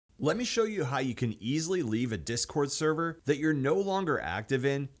Let me show you how you can easily leave a Discord server that you're no longer active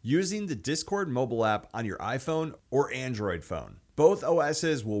in using the Discord mobile app on your iPhone or Android phone. Both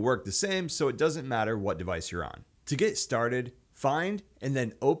OSs will work the same, so it doesn't matter what device you're on. To get started, find and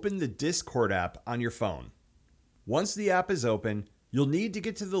then open the Discord app on your phone. Once the app is open, you'll need to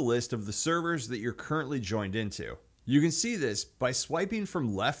get to the list of the servers that you're currently joined into. You can see this by swiping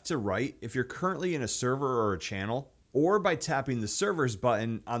from left to right if you're currently in a server or a channel, or by tapping the servers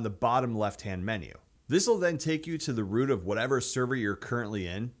button on the bottom left-hand menu. This will then take you to the root of whatever server you're currently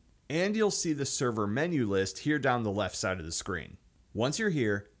in, and you'll see the server menu list here down the left side of the screen. Once you're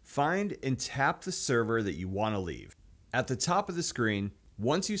here, find and tap the server that you want to leave. At the top of the screen,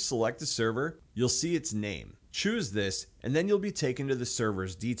 once you select the server, you'll see its name. Choose this, and then you'll be taken to the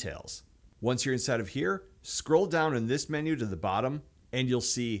server's details. Once you're inside of here, scroll down in this menu to the bottom, and you'll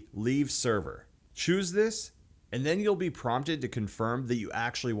see Leave Server. Choose this, and then you'll be prompted to confirm that you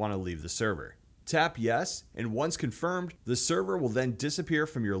actually want to leave the server. Tap Yes, and once confirmed, the server will then disappear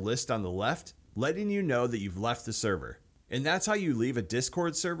from your list on the left, letting you know that you've left the server. And that's how you leave a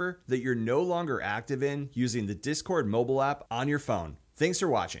Discord server that you're no longer active in using the Discord mobile app on your phone. Thanks for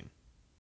watching.